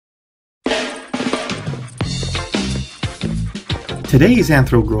Today's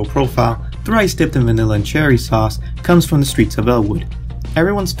Anthro Girl profile, thrice dipped in vanilla and cherry sauce, comes from the streets of Elwood.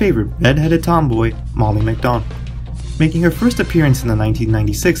 Everyone's favorite red-headed tomboy, Molly Macdonald. Making her first appearance in the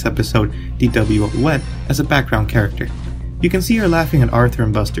 1996 episode DW at Wet as a background character. You can see her laughing at Arthur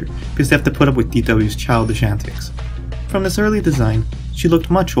and Buster because they have to put up with DW's childish antics. From this early design, she looked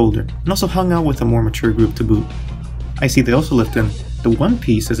much older and also hung out with a more mature group to boot. I see they also left in the One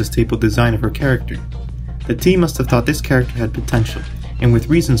Piece as a staple design of her character. The team must have thought this character had potential, and with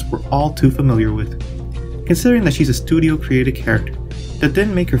reasons we're all too familiar with. Considering that she's a studio-created character that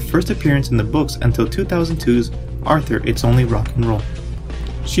didn't make her first appearance in the books until 2002's Arthur, It's Only Rock and Roll.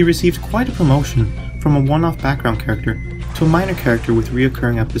 She received quite a promotion from a one-off background character to a minor character with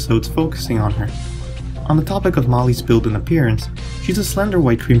reoccurring episodes focusing on her. On the topic of Molly's build and appearance, she's a slender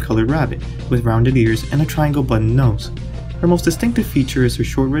white cream-colored rabbit with rounded ears and a triangle button nose. Her most distinctive feature is her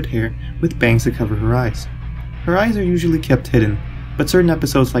short red hair with bangs that cover her eyes. Her eyes are usually kept hidden, but certain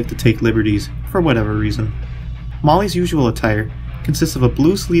episodes like to take liberties for whatever reason. Molly's usual attire consists of a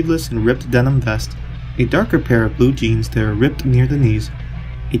blue sleeveless and ripped denim vest, a darker pair of blue jeans that are ripped near the knees,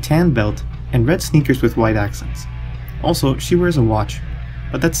 a tan belt, and red sneakers with white accents. Also, she wears a watch,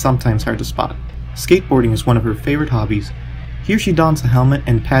 but that's sometimes hard to spot. Skateboarding is one of her favorite hobbies. Here she dons a helmet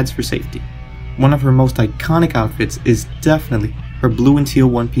and pads for safety. One of her most iconic outfits is definitely her blue and teal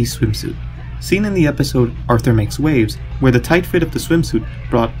one-piece swimsuit. Seen in the episode Arthur Makes Waves, where the tight fit of the swimsuit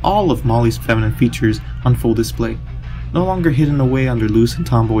brought all of Molly's feminine features on full display. No longer hidden away under loose and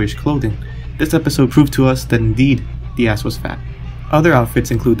tomboyish clothing, this episode proved to us that indeed, the ass was fat. Other outfits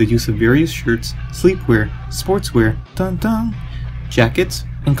include the use of various shirts, sleepwear, sportswear, jackets,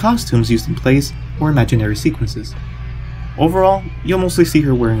 and costumes used in plays or imaginary sequences. Overall, you'll mostly see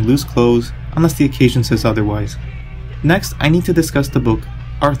her wearing loose clothes, unless the occasion says otherwise. Next, I need to discuss the book,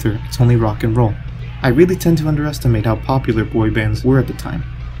 Arthur, It's Only Rock and Roll. I really tend to underestimate how popular boy bands were at the time.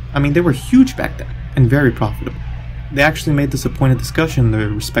 I mean, they were huge back then, and very profitable. They actually made this a point of discussion in their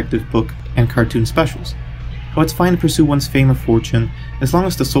respective book and cartoon specials. How it's fine to pursue one's fame or fortune as long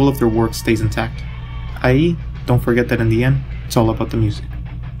as the soul of their work stays intact. I.e., don't forget that in the end, it's all about the music.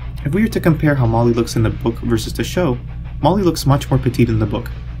 If we were to compare how Molly looks in the book versus the show, Molly looks much more petite in the book,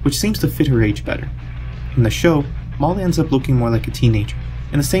 which seems to fit her age better. In the show, Molly ends up looking more like a teenager,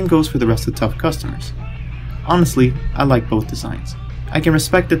 and the same goes for the rest of the Tough customers. Honestly, I like both designs. I can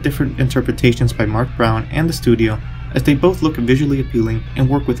respect the different interpretations by Mark Brown and the studio, as they both look visually appealing and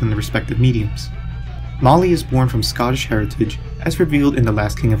work within the respective mediums. Molly is born from Scottish heritage, as revealed in The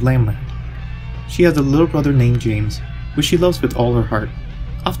Last King of Lamland. She has a little brother named James, which she loves with all her heart,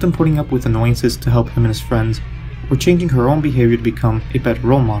 often putting up with annoyances to help him and his friends, or changing her own behavior to become a better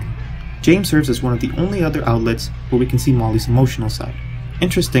role model. James serves as one of the only other outlets where we can see Molly's emotional side.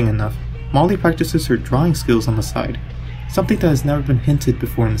 Interesting enough, Molly practices her drawing skills on the side, something that has never been hinted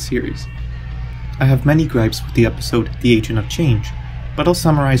before in the series. I have many gripes with the episode The Agent of Change, but I'll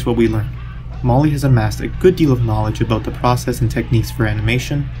summarize what we learned. Molly has amassed a good deal of knowledge about the process and techniques for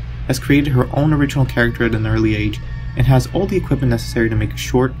animation, has created her own original character at an early age, and has all the equipment necessary to make a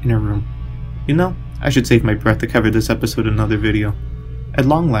short in her room. You know, I should save my breath to cover this episode in another video. At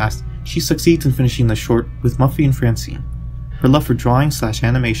long last, she succeeds in finishing the short with Muffy and Francine. Her love for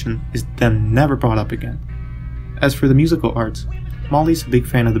drawing/animation is then never brought up again. As for the musical arts, Molly's a big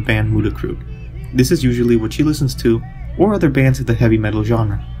fan of the band Muda Crew. This is usually what she listens to, or other bands of the heavy metal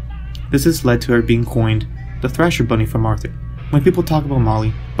genre. This has led to her being coined the Thrasher Bunny from Arthur, when people talk about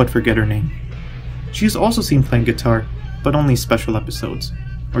Molly but forget her name. She is also seen playing guitar, but only special episodes,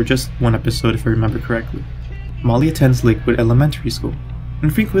 or just one episode if I remember correctly. Molly attends Lakewood Elementary School,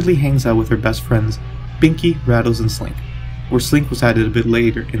 and frequently hangs out with her best friends, Binky, Rattles, and Slink, where Slink was added a bit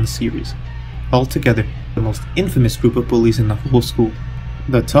later in the series. Altogether, the most infamous group of bullies in the whole school,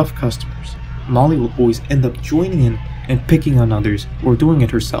 the Tough customers. Molly will always end up joining in and picking on others, or doing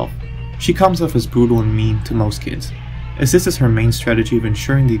it herself. She comes off as brutal and mean to most kids, as this is her main strategy of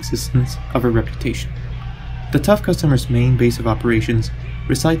ensuring the existence of her reputation. The Tough customers' main base of operations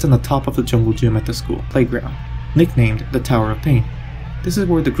resides on the top of the jungle gym at the school playground, nicknamed the Tower of Pain. This is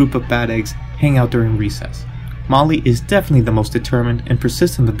where the group of bad eggs hang out during recess. Molly is definitely the most determined and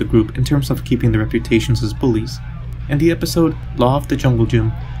persistent of the group in terms of keeping their reputations as bullies. In the episode Law of the Jungle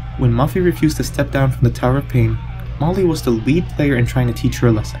Gym, when Muffy refused to step down from the Tower of Pain, Molly was the lead player in trying to teach her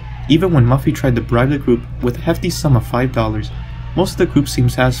a lesson. Even when Muffy tried to bribe the group with a hefty sum of $5, most of the group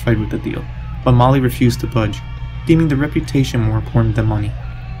seemed satisfied with the deal, but Molly refused to budge, deeming the reputation more important than money.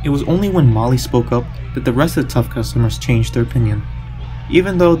 It was only when Molly spoke up that the rest of the Tough customers changed their opinion.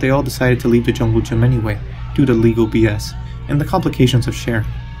 Even though they all decided to leave the jungle gym anyway, due to legal BS and the complications of sharing.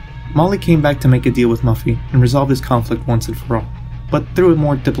 Molly came back to make a deal with Muffy and resolve this conflict once and for all. but through a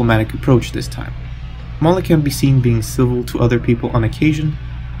more diplomatic approach this time. Molly can be seen being civil to other people on occasion,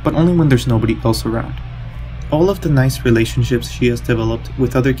 but only when there's nobody else around. All of the nice relationships she has developed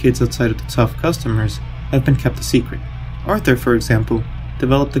with other kids outside of the tough customers have been kept a secret. Arthur, for example,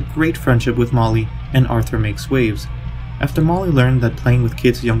 developed a great friendship with Molly, and Arthur makes waves, after Molly learned that playing with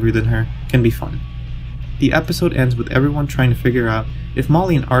kids younger than her can be fun. The episode ends with everyone trying to figure out if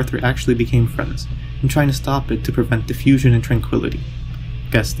Molly and Arthur actually became friends, and trying to stop it to prevent diffusion and tranquility.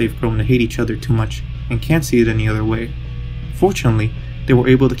 Guess they've grown to hate each other too much and can't see it any other way. Fortunately, they were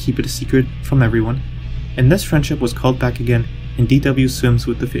able to keep it a secret from everyone, and this friendship was called back again in DW Swims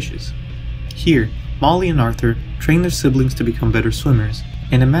with the Fishes. Here, Molly and Arthur train their siblings to become better swimmers,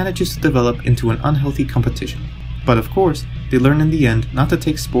 and it manages to develop into an unhealthy competition. But of course, they learn in the end not to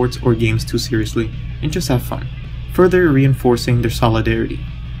take sports or games too seriously and just have fun, further reinforcing their solidarity.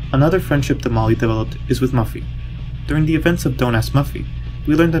 Another friendship that Molly developed is with Muffy. During the events of Don't Ask Muffy,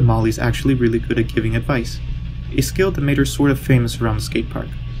 we learned that Molly's actually really good at giving advice, a skill that made her sort of famous around the skate park,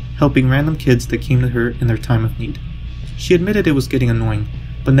 helping random kids that came to her in their time of need. She admitted it was getting annoying,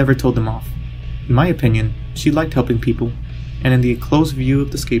 but never told them off. In my opinion, she liked helping people, and in the enclosed view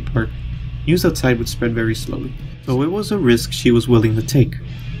of the skate park, news outside would spread very slowly, so it was a risk she was willing to take.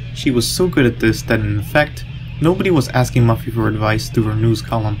 She was so good at this that in effect, nobody was asking Muffy for advice through her news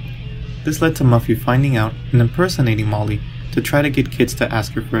column. This led to Muffy finding out and impersonating Molly to try to get kids to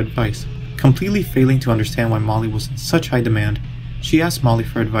ask her for advice. Completely failing to understand why Molly was in such high demand, she asked Molly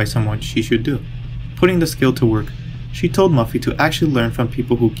for advice on what she should do. Putting the skill to work, she told Muffy to actually learn from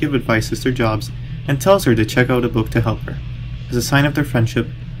people who give advice as their jobs and tells her to check out a book to help her. As a sign of their friendship,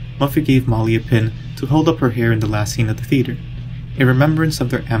 Muffy gave Molly a pin to hold up her hair in the last scene at the theater, a remembrance of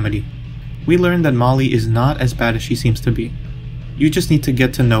their amity. We learned that Molly is not as bad as she seems to be. You just need to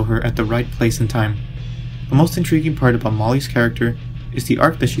get to know her at the right place and time. The most intriguing part about Molly's character is the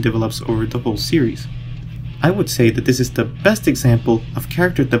arc that she develops over the whole series. I would say that this is the best example of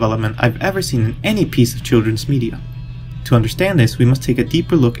character development I've ever seen in any piece of children's media. To understand this, we must take a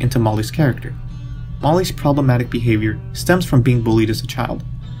deeper look into Molly's character. Molly's problematic behavior stems from being bullied as a child,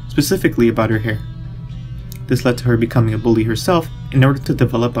 specifically about her hair. This led to her becoming a bully herself in order to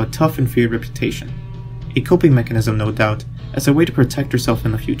develop a tough and feared reputation. A coping mechanism, no doubt, as a way to protect herself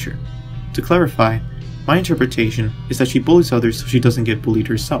in the future. To clarify, my interpretation is that she bullies others so she doesn't get bullied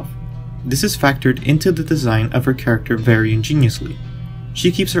herself. This is factored into the design of her character very ingeniously.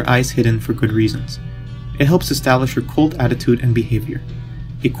 She keeps her eyes hidden for good reasons. It helps establish her cold attitude and behavior,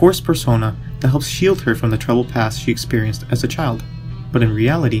 a coarse persona that helps shield her from the troubled past she experienced as a child. But in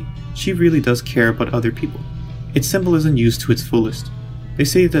reality, she really does care about other people. Its symbol isn't used to its fullest. They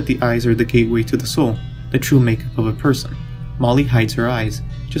say that the eyes are the gateway to the soul, the true makeup of a person. Molly hides her eyes,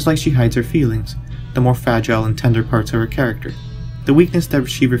 just like she hides her feelings, the more fragile and tender parts of her character, the weakness that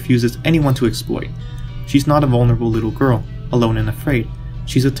she refuses anyone to exploit. She's not a vulnerable little girl, alone and afraid.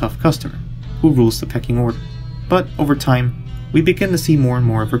 She's a tough customer, who rules the pecking order. But over time, we begin to see more and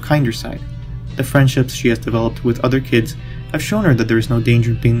more of her kinder side. The friendships she has developed with other kids have shown her that there is no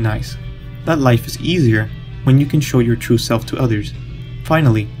danger in being nice, that life is easier when you can show your true self to others.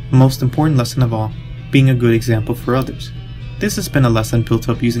 Finally, the most important lesson of all, being a good example for others. This has been a lesson built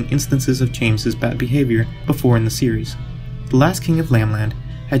up using instances of James's bad behavior before in the series. The Last King of Lamland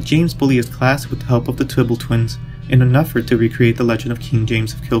had James bully his class with the help of the Twibble twins in an effort to recreate the legend of King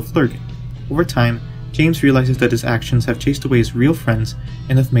James of Kilflurgan. Over time, James realizes that his actions have chased away his real friends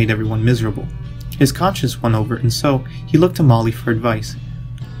and have made everyone miserable. His conscience won over, and so he looked to Molly for advice.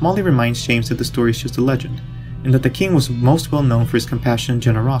 Molly reminds James that the story is just a legend, and that the king was most well known for his compassion and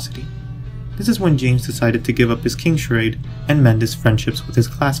generosity. This is when James decided to give up his king charade and mend his friendships with his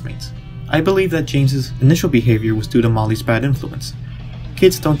classmates. I believe that James's initial behavior was due to Molly's bad influence.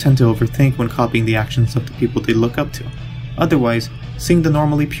 Kids don't tend to overthink when copying the actions of the people they look up to. Otherwise, seeing the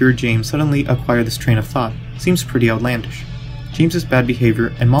normally pure James suddenly acquire this train of thought seems pretty outlandish. James's bad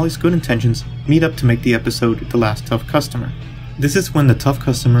behavior and Molly's good intentions meet up to make the episode The Last Tough Customer. This is when the tough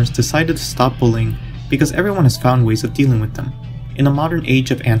customers decided to stop bullying because everyone has found ways of dealing with them. In a modern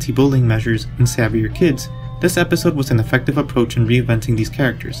age of anti-bullying measures and savvier kids, this episode was an effective approach in reinventing these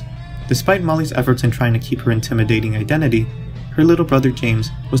characters. Despite Molly's efforts in trying to keep her intimidating identity, her little brother James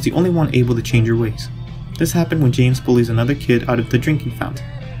was the only one able to change her ways. This happened when James bullies another kid out of the drinking fountain.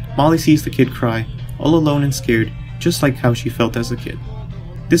 Molly sees the kid cry, all alone and scared, just like how she felt as a kid.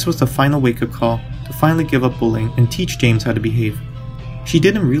 This was the final wake-up call to finally give up bullying and teach James how to behave. She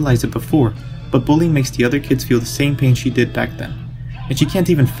didn't realize it before, but bullying makes the other kids feel the same pain she did back then, and she can't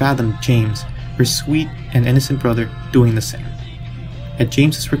even fathom James, her sweet and innocent brother, doing the same. At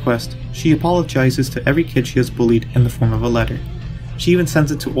James's request, she apologizes to every kid she has bullied in the form of a letter. She even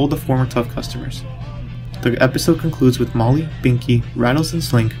sends it to all the former tough customers. The episode concludes with Molly, Binky, Rattles, and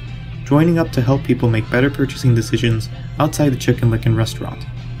Slink joining up to help people make better purchasing decisions outside the Chicken Licken restaurant.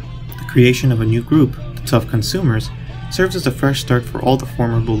 The creation of a new group, the Tough Consumers, serves as a fresh start for all the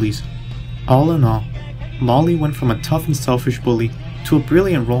former bullies. All in all, Molly went from a tough and selfish bully to a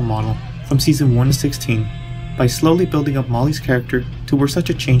brilliant role model from season 1 to 16 by slowly building up Molly's character to where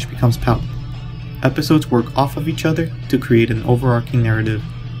such a change becomes palatable. Episodes work off of each other to create an overarching narrative.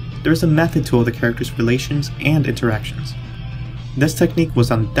 There is a method to all the characters' relations and interactions. This technique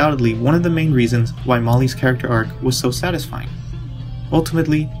was undoubtedly one of the main reasons why Molly's character arc was so satisfying.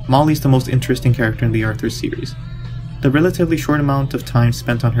 Ultimately, Molly's the most interesting character in the Arthur series. The relatively short amount of time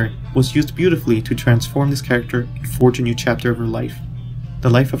spent on her was used beautifully to transform this character and forge a new chapter of her life, the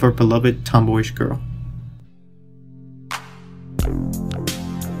life of our beloved tomboyish girl.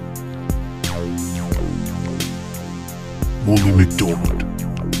 Molly Macdonald,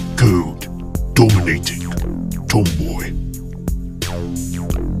 code, dominating, tomboy,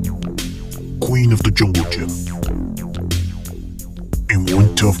 queen of the jungle gym, and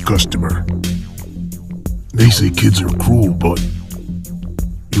one tough customer. They say kids are cruel, but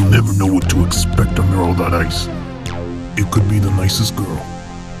you'll never know what to expect under all that ice. It could be the nicest girl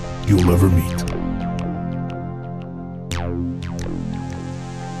you'll ever meet.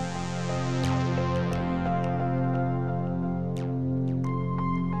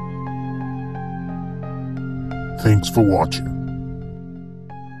 Thanks for watching.